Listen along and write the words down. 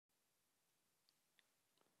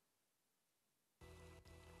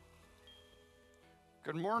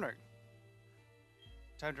Good morning.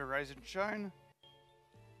 Time to rise and shine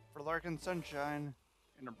for Larkin Sunshine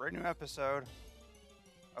in a brand new episode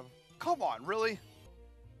of Come on, really?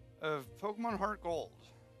 Of Pokemon Heart Gold.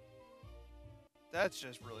 That's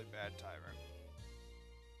just really bad timing.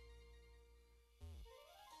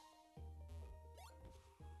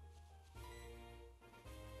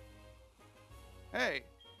 Hey,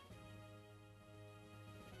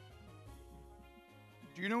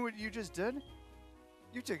 do you know what you just did?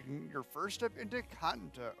 You've taken your first step into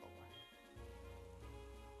Kanto.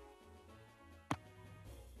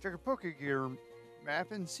 Check your Pokegear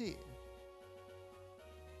map and see.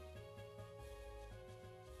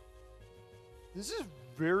 This is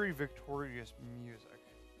very victorious music.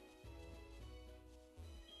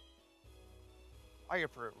 I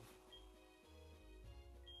approve.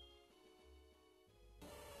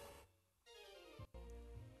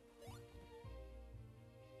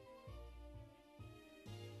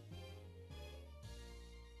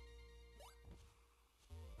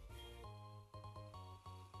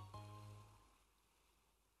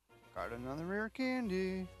 Got another rare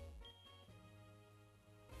candy.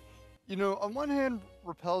 You know, on one hand,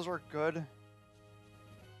 repels are good.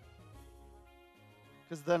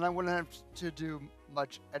 Because then I wouldn't have to do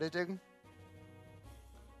much editing.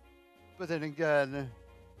 But then again,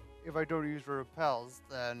 if I don't use repels,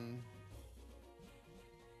 then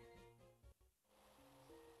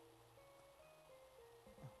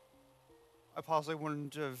I possibly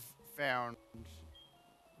wouldn't have found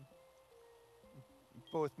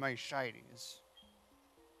both my shinies.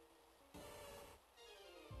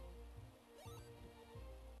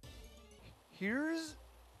 Here's,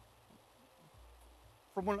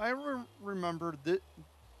 from what I remember, that.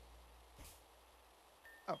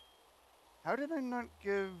 Oh, how did I not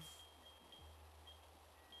give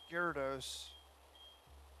Gyarados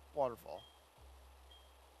Waterfall?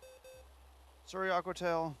 Sorry,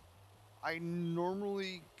 Aquatail. I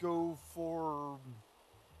normally go for.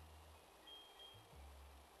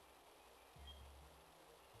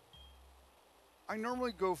 I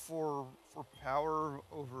normally go for power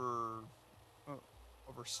over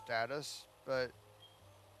status, but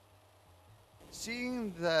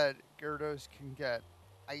seeing that Gyarados can get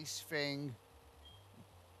Ice Fang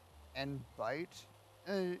and Bite,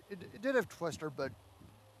 it did have Twister, but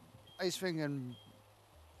Ice Fang and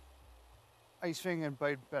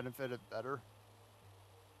Bite benefited better.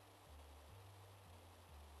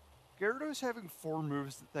 Gyarados having 4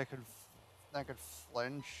 moves that could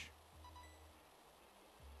flinch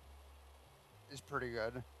is pretty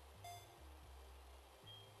good.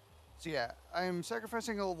 So yeah, I'm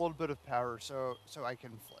sacrificing a little bit of power so I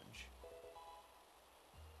can flinch.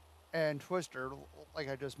 And Twister, like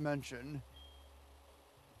I just mentioned,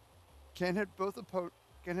 can hit both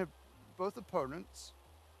opponents.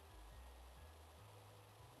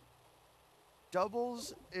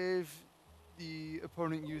 Doubles if the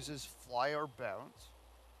opponent uses Fly or Bounce.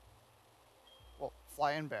 Well,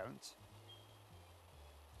 Fly and Bounce.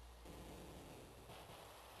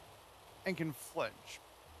 And can flinch,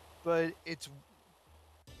 but it's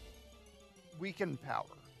weak in power.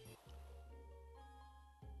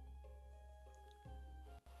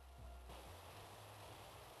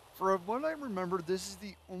 For what I remember, this is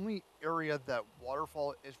the only area that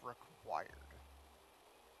Waterfall is required.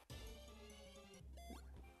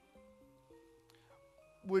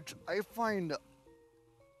 Which I find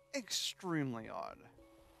extremely odd.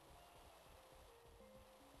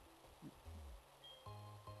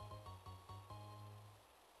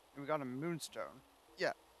 We got a Moonstone.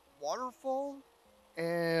 Yeah, Waterfall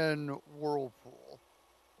and Whirlpool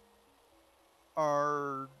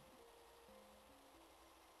are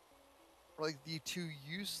like the 2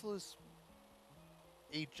 useless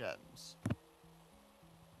HMs.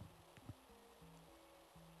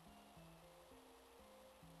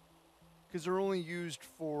 Because they're only used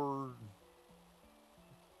for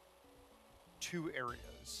 2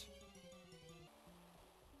 areas.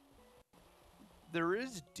 There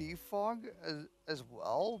is defog as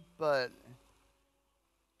well, but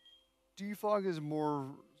defog is more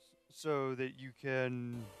so that you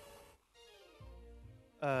can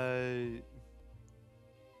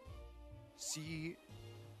see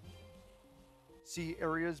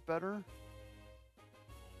areas better.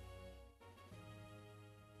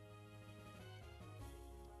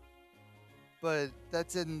 But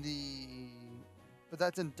that's in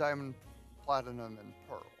Diamond, Platinum, and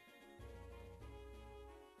Pearl.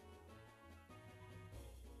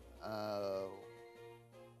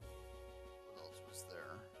 What else was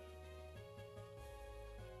there?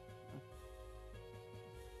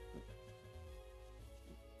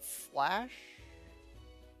 Flash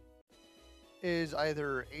is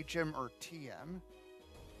either HM or TM,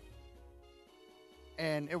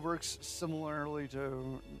 and it works similarly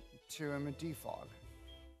to a defog.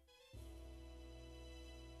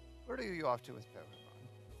 Where are you off to with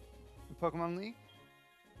Pokemon? The Pokemon League?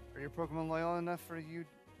 Are your Pokemon loyal enough for you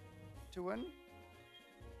to win?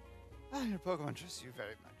 Ah, your Pokemon trust you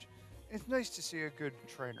very much. It's nice to see a good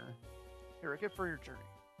trainer. Here, a gift for your journey.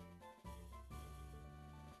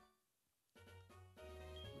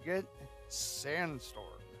 We get Sandstorm.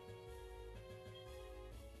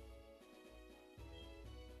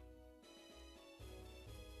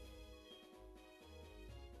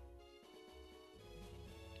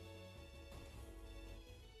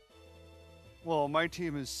 Well, my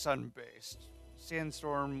team is sun-based.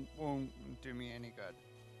 Sandstorm won't do me any good.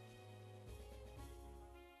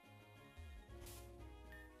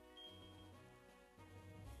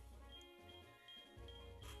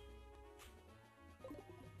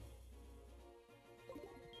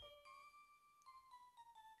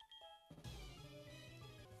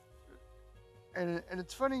 And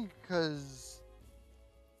it's funny because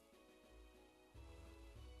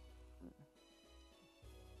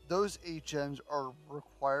those HMs are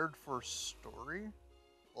required for story.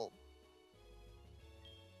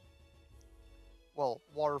 Well,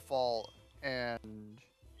 Waterfall and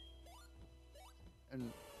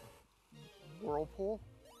Whirlpool.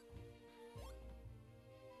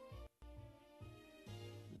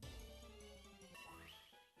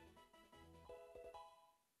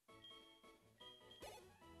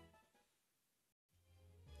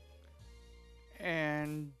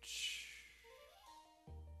 And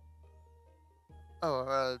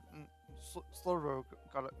Slowbro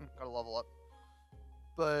got a level up,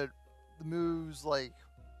 but the moves like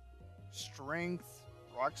Strength,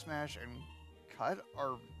 Rock Smash, and Cut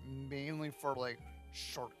are mainly for like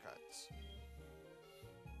shortcuts.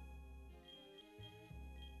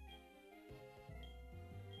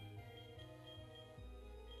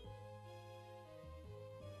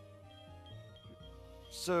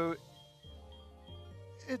 So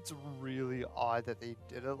it's really odd that they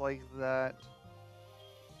did it like that.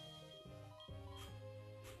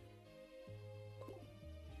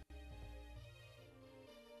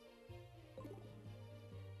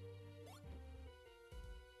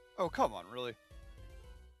 Oh, come on, really?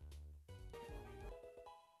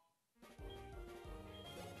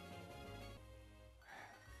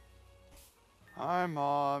 Hi,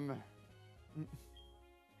 Mom.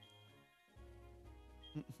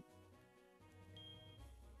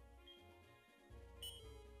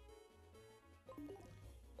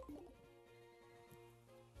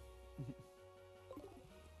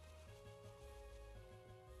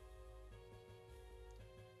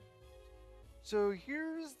 So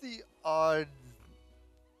here's the odd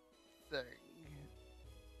thing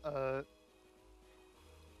about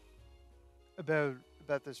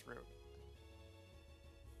this route.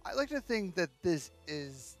 I like to think that this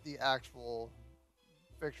is the actual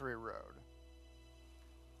Victory Road,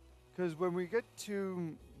 because when we get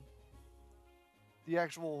to the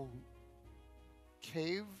actual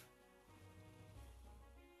cave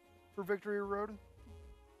for Victory Road,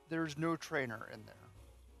 there's no trainer in there.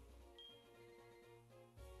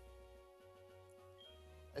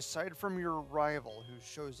 Aside from your rival who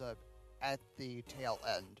shows up at the tail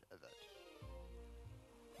end of it.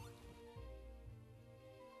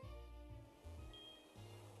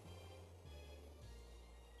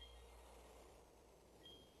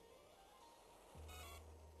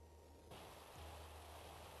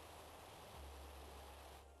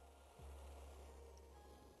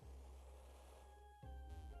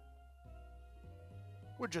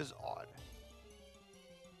 Which is odd.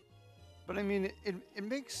 But I mean, it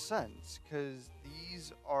makes sense, because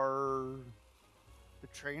these are the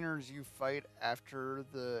trainers you fight after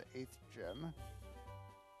the 8th gym.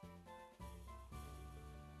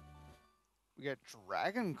 We get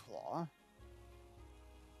Dragon Claw.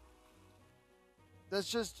 That's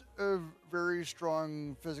just a very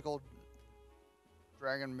strong physical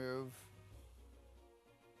dragon move.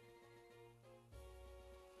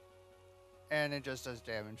 And it just does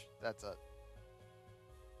damage. That's it.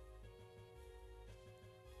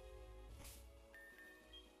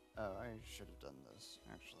 Oh, I should have done this,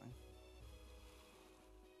 actually.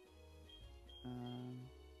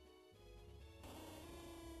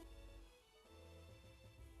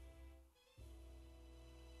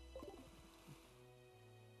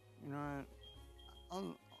 You know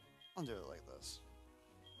what? I'll do it like this.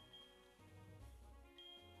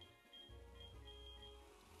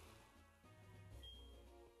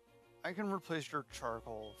 I can replace your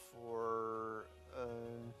charcoal for a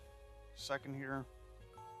second here.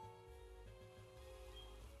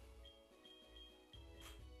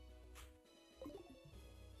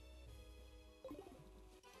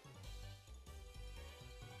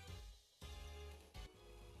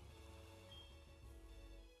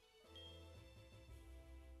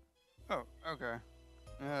 Oh, okay.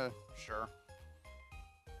 Sure.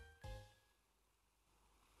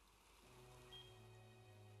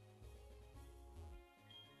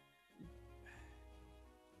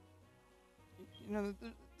 You know,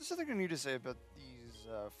 there's something I need to say about these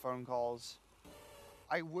phone calls.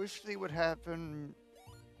 I wish they would happen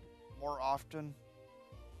more often.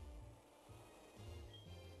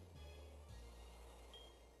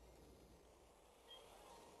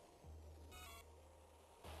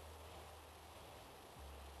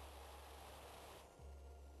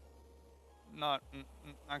 Not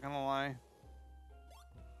gonna lie.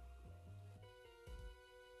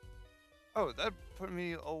 Oh, that put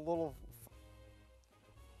me a little.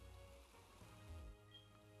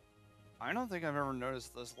 I don't think I've ever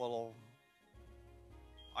noticed this little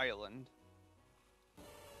island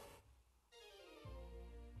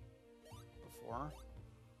before.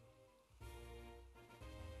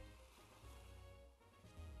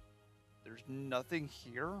 There's nothing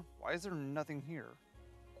here? Why is there nothing here?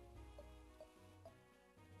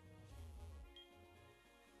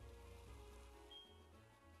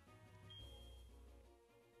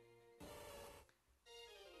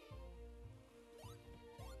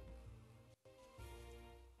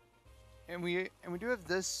 And we do have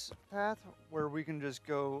this path where we can just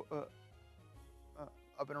go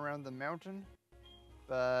up and around the mountain,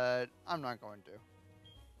 but I'm not going to.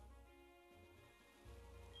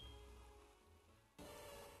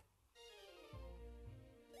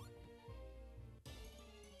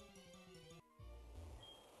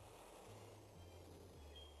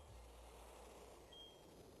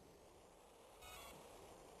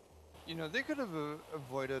 You know, they could have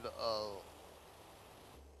avoided a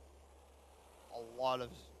lot of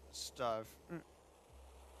stuff.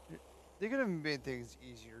 They could have made things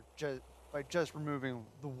easier just by just removing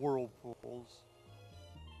the whirlpools.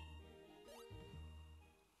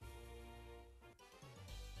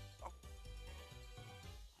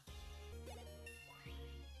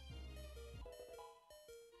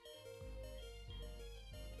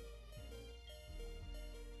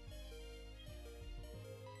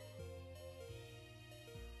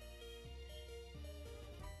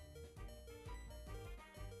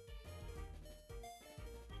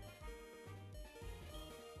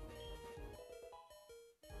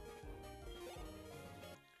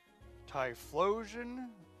 Typhlosion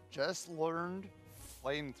just learned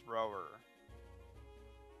flamethrower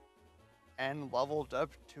and leveled up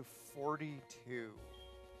to 42.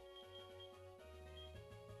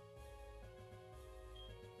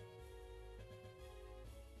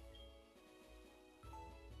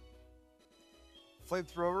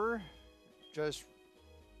 Flamethrower just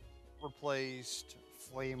replaced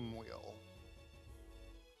Flame Wheel.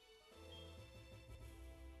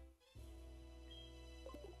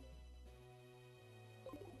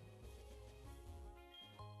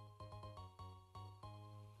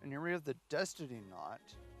 And here we have the Destiny Knot.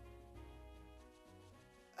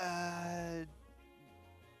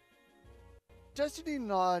 Destiny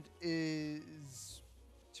Knot is,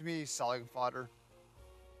 to me, selling fodder.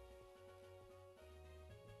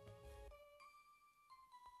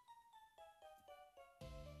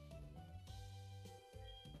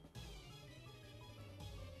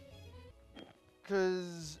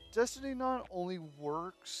 Because Destiny Knot only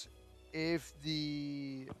works if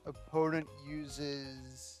the opponent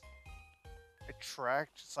uses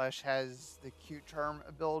Attract / has the Cute Charm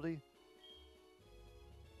ability.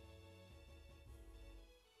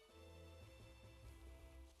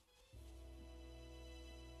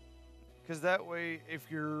 Because that way,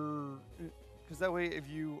 if you're, because that way, if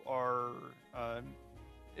you are,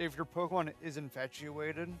 if your Pokemon is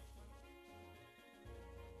infatuated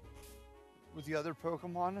with the other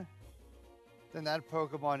Pokemon, then that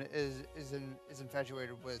Pokemon is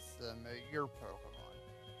infatuated with your Pokemon.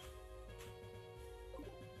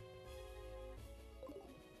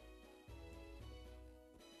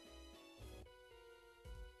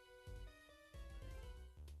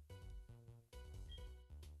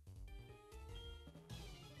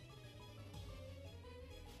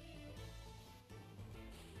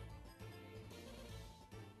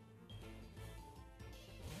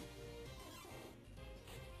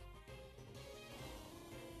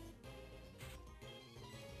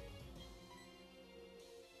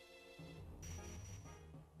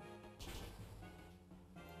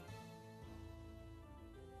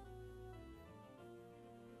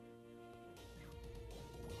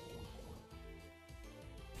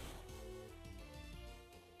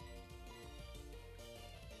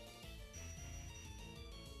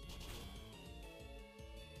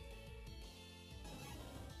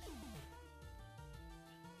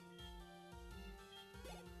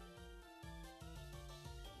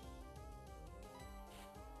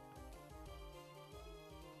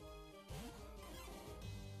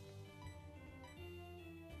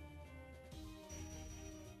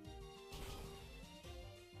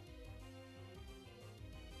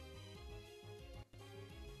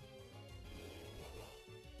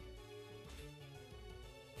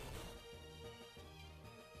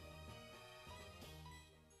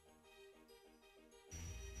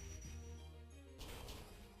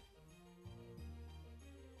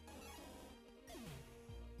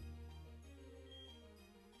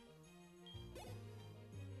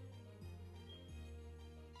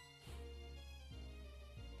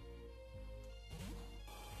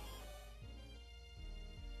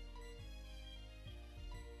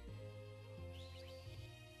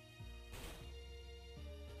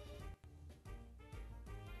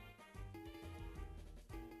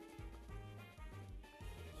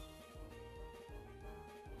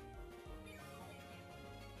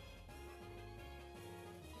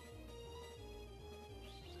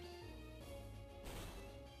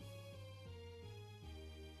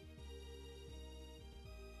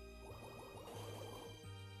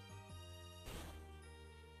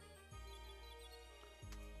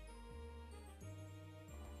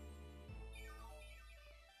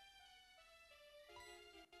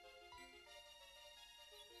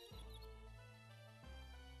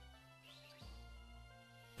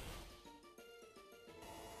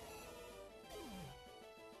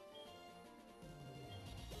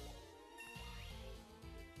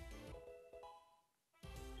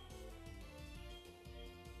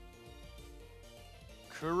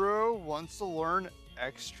 Kuro wants to learn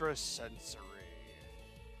extrasensory.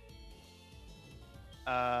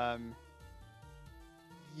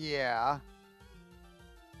 Yeah.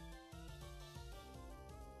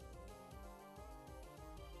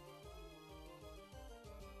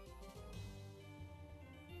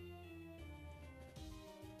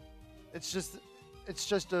 It's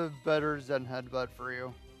just a better Zen headbutt for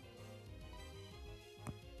you.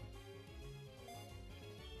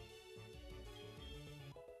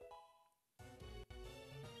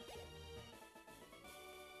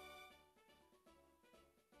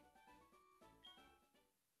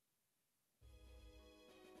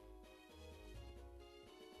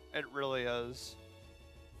 It really is.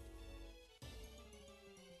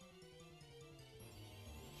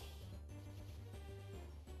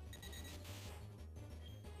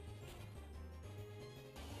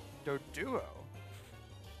 Doduo?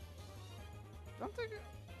 Don't think.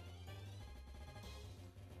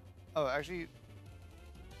 Oh, actually,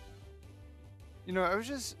 you know, I was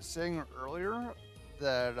just saying earlier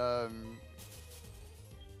that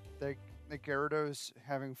that Gyarados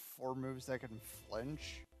having 4 moves that can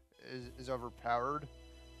flinch is overpowered,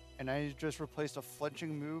 and I just replaced a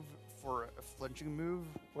flinching move for a flinching move,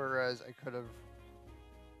 whereas I could have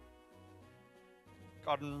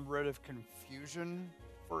gotten rid of confusion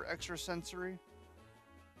for extrasensory.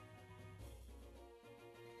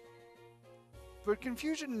 But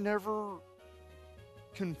confusion never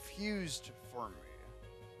confused for me.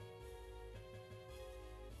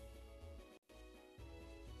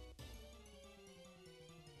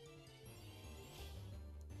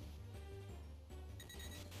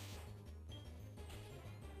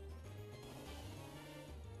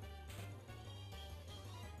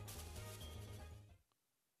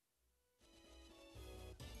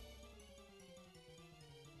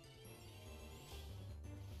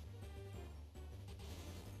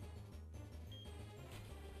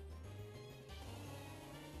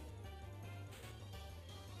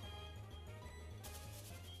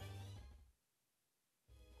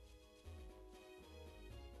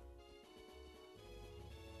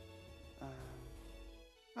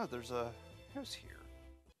 Oh, there's a house here.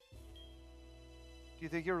 Do you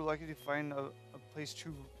think you were lucky to find a place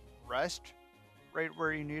to rest right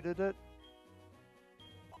where you needed it?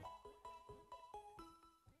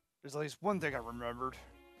 There's at least one thing I remembered.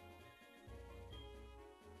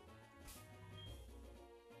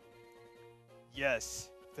 Yes,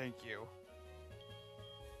 thank you.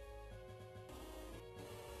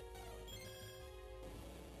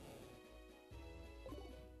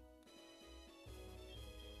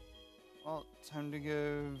 Well, time to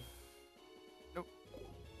give... Nope.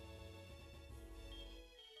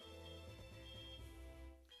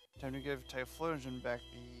 Time to give Typhlosion back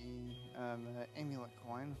the amulet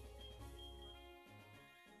coin.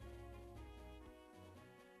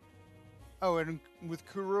 Oh, and with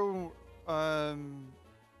Kuro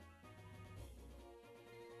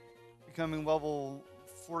becoming level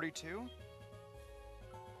 42,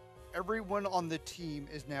 everyone on the team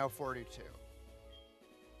is now 42.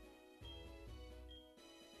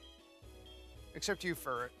 Except you,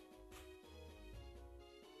 Furret.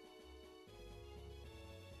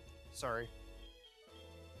 Sorry.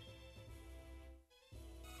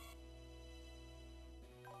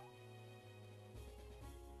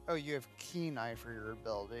 Oh, you have Keen Eye for your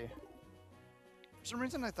ability. For some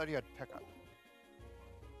reason, I thought you had Pickup.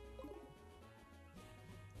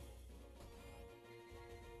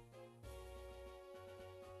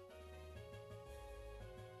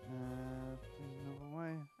 Please move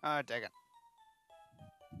away. Dang it.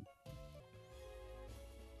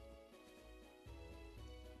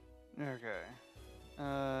 Okay.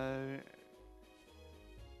 I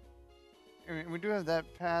mean, we do have that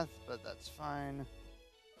path, but that's fine.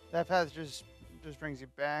 That path just brings you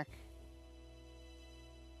back.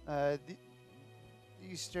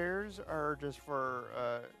 These stairs are just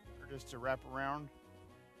for just to wrap around.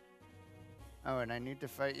 Oh, and I need to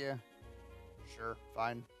fight you. Sure,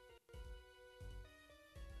 fine.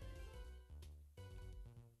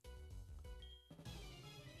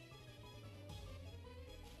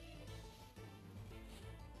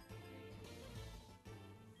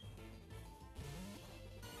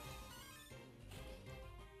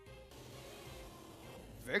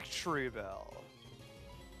 Victory Bell.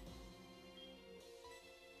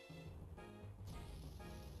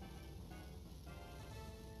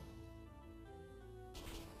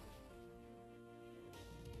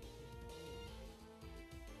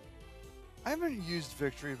 I haven't used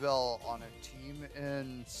Victory Bell on a team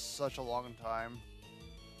in such a long time.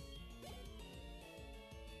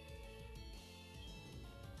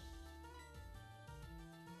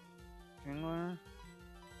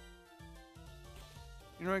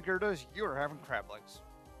 You know what, Gyarados? You are having crab legs.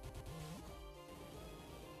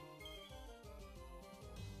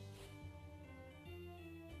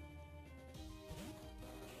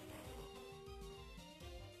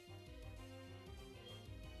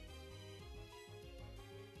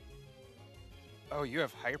 Oh, you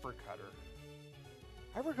have Hyper Cutter.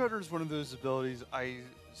 Hyper Cutter is one of those abilities I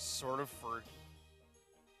sort of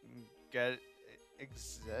forget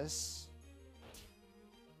exists.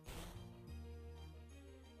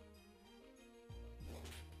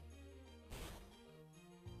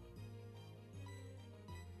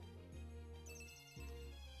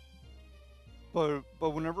 But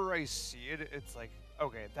whenever I see it, it's like,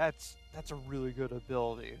 okay, that's a really good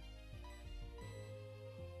ability.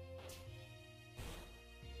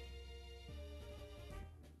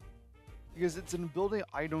 Because it's an ability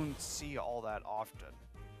I don't see all that often.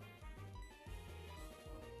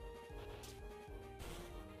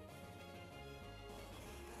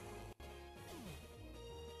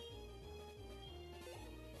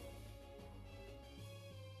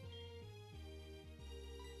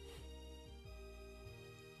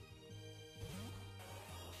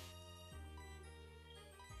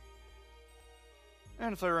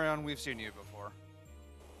 And Flareon, we've seen you before.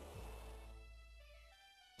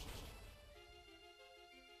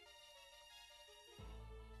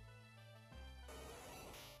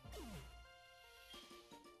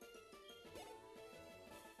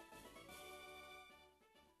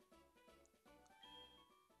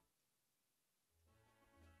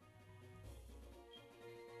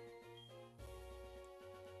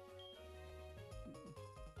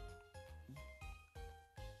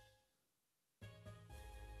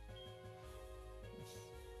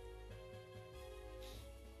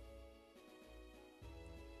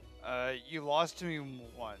 You lost to me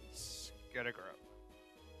once. Get a grip.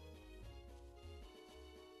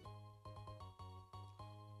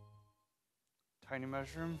 Tiny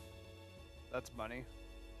mushroom? That's money.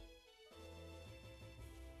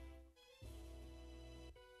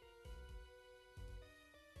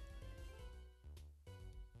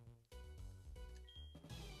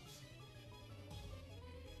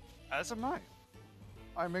 As am I.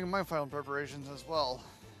 I'm making my final preparations as well.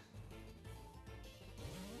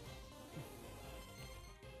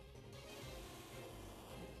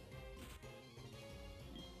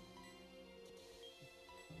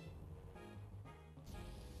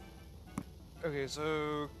 Okay,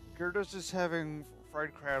 so Gyarados is having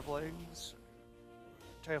fried crab legs.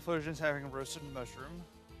 Typhlosion's having roasted mushroom.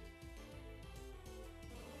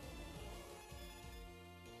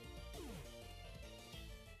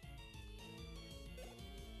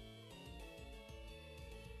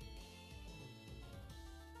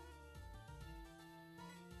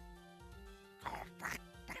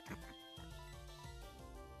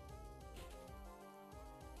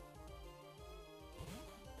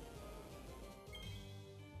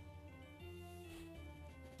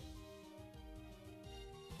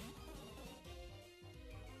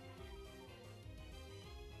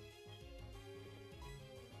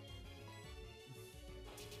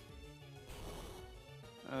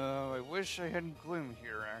 I wish I had Gloom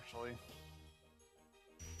here, actually.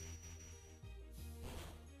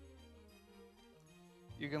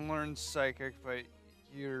 You can learn Psychic, but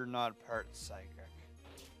you're not part Psychic.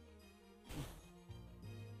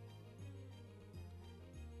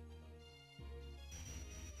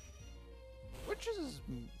 Which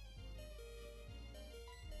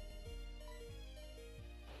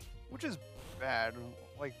is bad.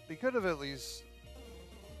 Like, they could have at least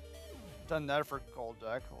done that for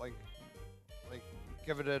Golduck, like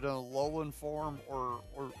give it in a Alolan form or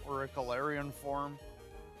a Galarian form,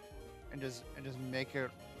 and just make it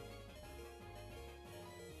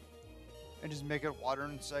Water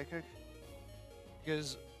and Psychic,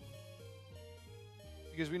 because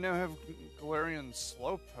we now have Galarian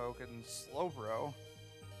Slowpoke and Slowbro,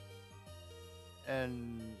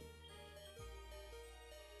 and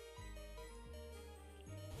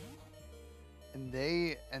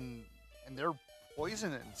they're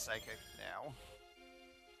poison and Psychic now.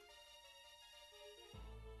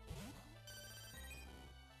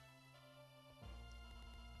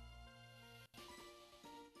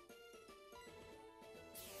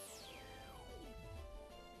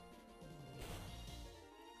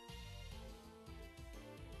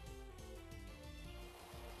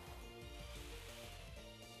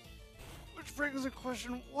 Which brings the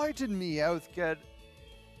question, why did Meowth get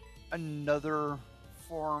another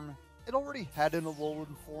form? It already had an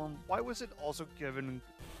Alolan form. Why was it also given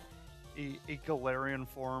a Galarian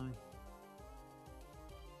form?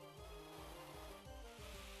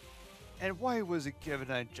 And why was it given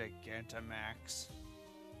a Gigantamax?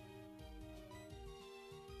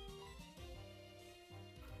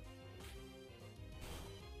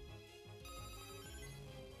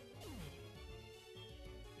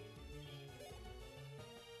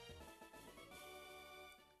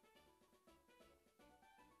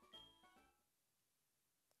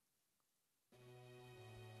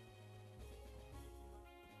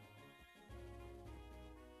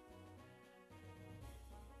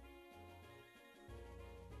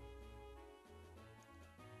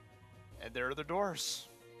 And there are the doors.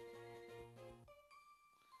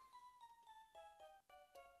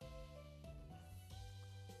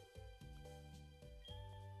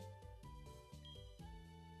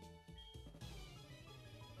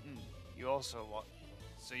 You also lost.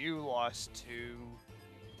 So you lost to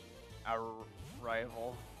our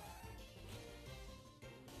rival.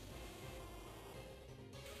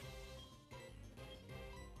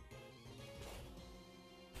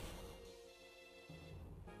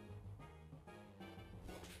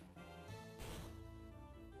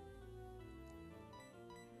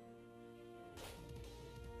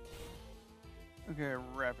 Okay,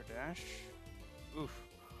 rapid dash. Oof.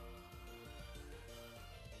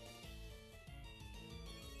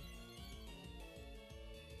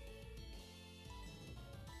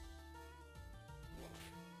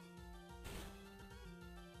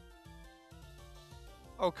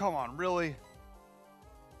 Oh, come on, really?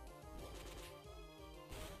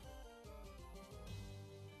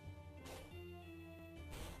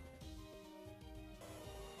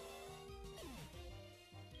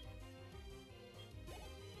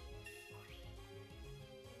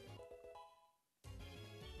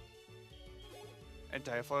 And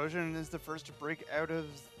Typhlosion is the first to break out of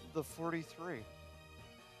the 43.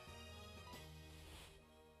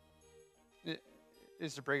 It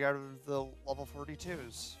is to break out of the level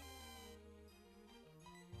 42s.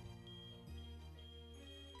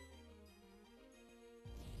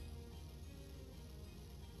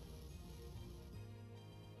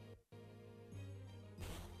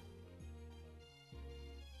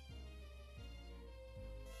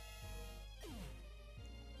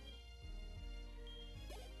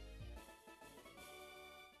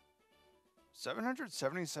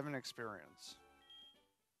 $777 experience.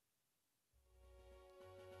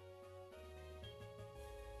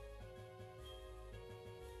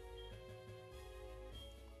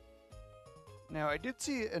 Now, I did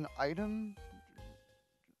see an item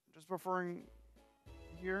just before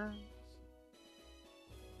here.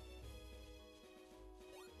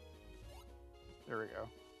 There we go.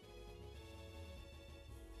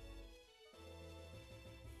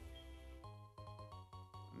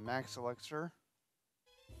 Max Elixir.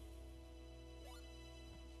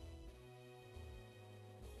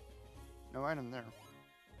 No item there.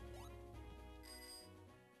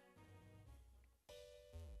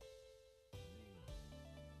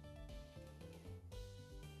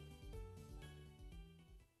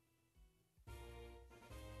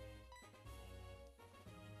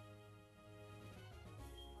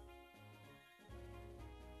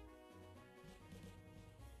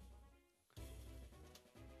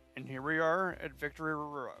 And here we are at Victory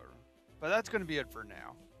Road. But that's going to be it for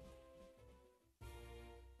now.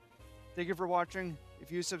 Thank you for watching.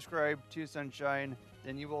 If you subscribe to Sunshine,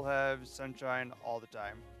 then you will have Sunshine all the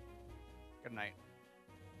time. Good night.